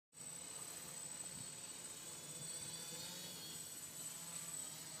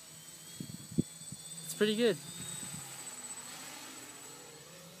pretty good.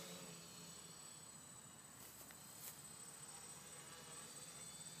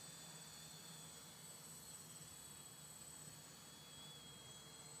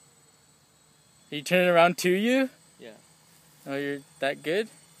 Are you turning around to you? Yeah. Oh, you're that good?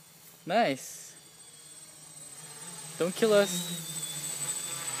 Nice. Don't kill us.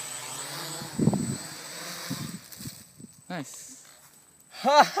 Nice.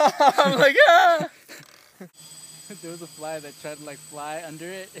 I'm like, ah! There was a fly that tried to like fly under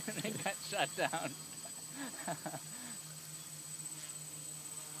it and it got shot down.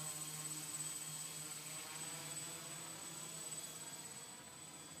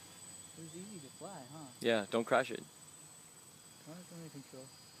 It was easy to fly, huh? Yeah, don't crash it. Oh, it's under control.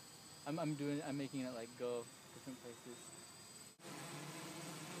 I'm making it like go different places.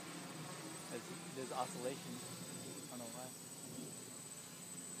 There's oscillation. I don't know why.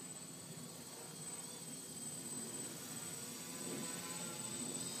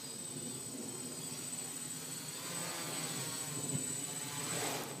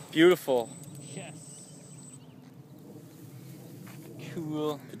 Beautiful. Yes.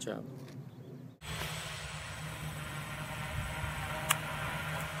 Cool. Good job.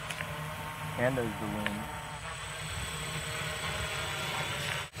 Canada's the win.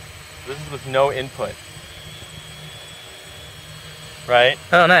 This is with no input. Right?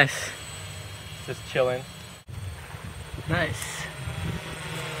 Oh, nice. Just chilling. Nice.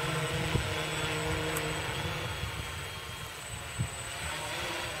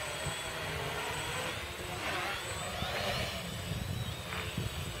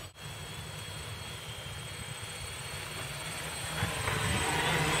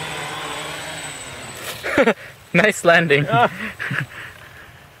 Nice landing. Ah.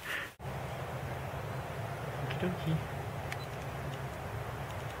 Okey-dokey.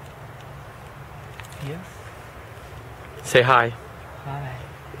 Yes. Say hi. Hi.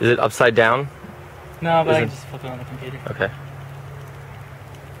 Is it upside down? No, but I Isn't- can just flip it on the computer. Okay.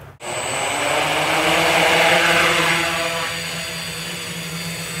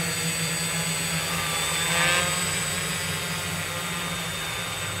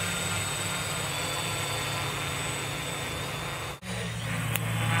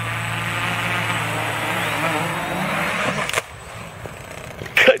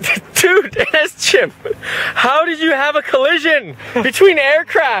 Dude, S-Chimp, how did you have a collision between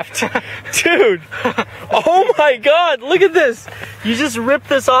aircraft? Dude, oh my god, look at this. You just ripped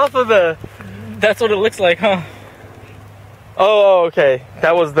this off of the... That's what it looks like, huh? Oh, okay.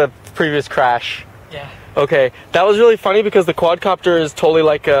 That was the previous crash. Yeah. Okay, that was really funny because the quadcopter is totally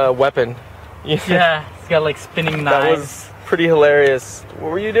like a weapon. Yeah, it's got like spinning That knives. was pretty hilarious.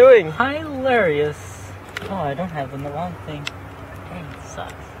 What were you doing? Hilarious. Oh, I don't have the wrong thing. It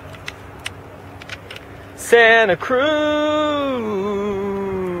sucks. Santa Cruz.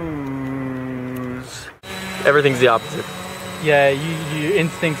 Everything's the opposite. Yeah, your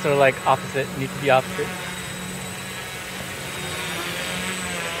instincts are like opposite. Need to be opposite.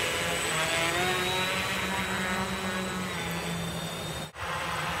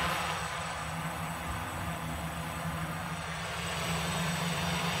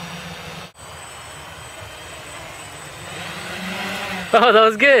 Oh, that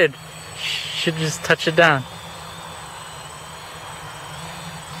was good. Should just touch it down.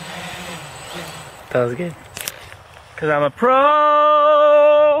 That was good. Cause I'm a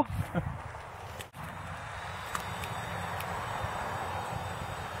pro.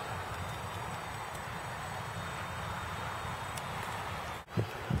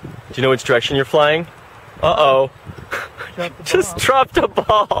 Do you know which direction you're flying? Uh-oh. Just dropped a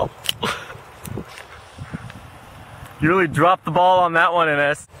ball. You really dropped the ball on that one,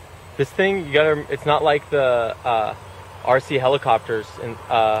 NS. This thing, you gotta, it's not like the RC helicopters, and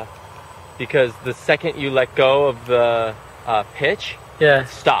because the second you let go of the pitch, Yeah. it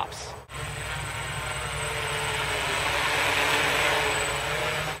stops.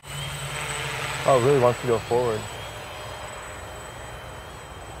 Oh, it really wants to go forward.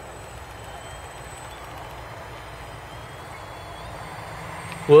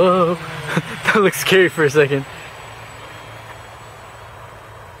 Whoa. That looks scary for a second.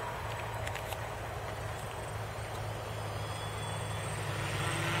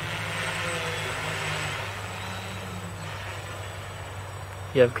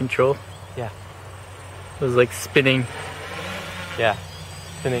 You have control? Yeah. It was like spinning. Yeah.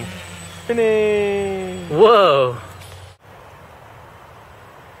 Spinning. Spinning! Whoa!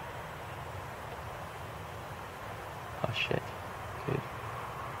 Oh shit. Dude.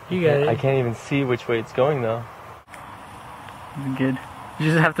 You got it. I can't even see which way it's going though. Good. You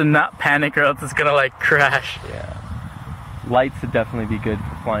just have to not panic or else it's gonna like crash. Yeah. Lights would definitely be good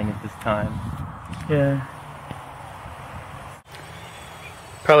for flying at this time. Yeah.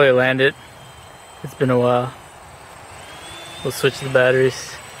 Probably land it. It's been a while. We'll switch the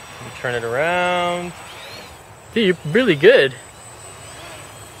batteries. You turn it around. Dude, you're really good.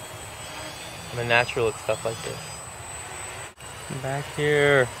 I'm a natural at stuff like this. Back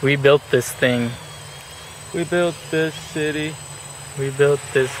here. We built this thing. We built this city. We built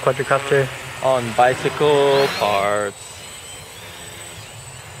this quadricopter. On bicycle parts.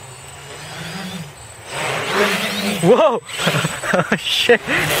 Whoa! Oh, shit.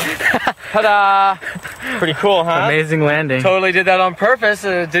 Ta-da! Pretty cool, huh? Amazing landing. Totally did that on purpose.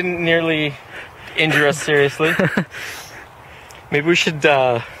 It didn't nearly injure us seriously. Maybe we should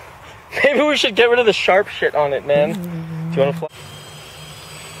get rid of the sharp shit on it, man. Do you want to fly?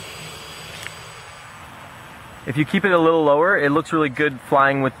 If you keep it a little lower, it looks really good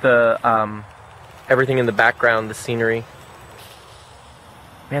flying with the everything in the background, the scenery.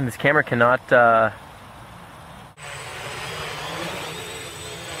 Man, this camera cannot.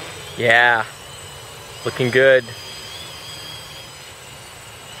 Yeah, looking good.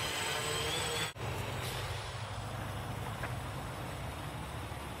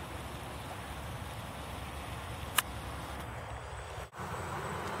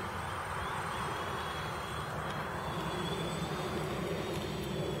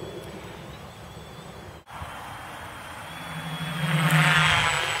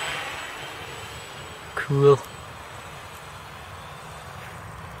 Cool.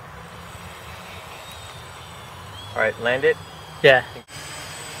 All right, land it. Yeah.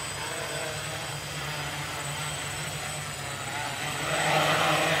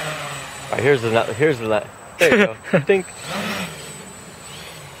 All right, here's the there you go. Think.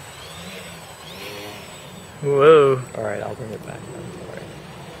 Whoa. All right, I'll bring it back. All right.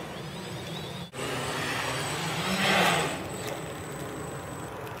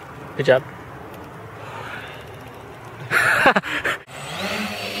 Good job.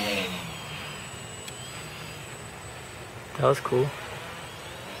 That was cool.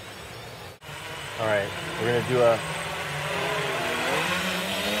 All right, we're gonna do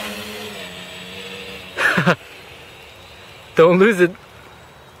a. Don't lose it.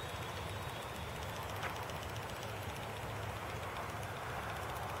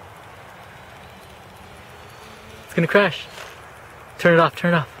 It's gonna crash. Turn it off,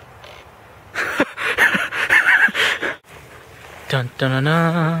 turn it off. Dun dun dun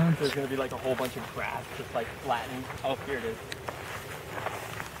dun. There's gonna be like a whole bunch of grass just like flattened. Oh, here it is.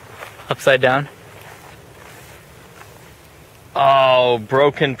 Upside down. Oh,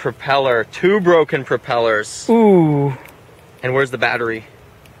 broken propeller. 2 broken propellers. Ooh. And where's the battery?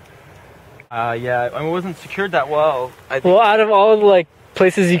 Yeah, I mean, it wasn't secured that well. I think Well, out of all the like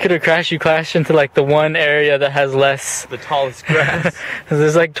places you could have crashed, you crashed into like the one area that has less. the tallest grass.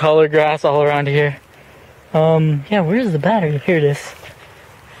 There's like taller grass all around here. Yeah, where's the battery? Here it is.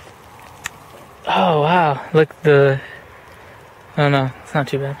 Oh wow, look oh no, it's not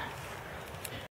too bad.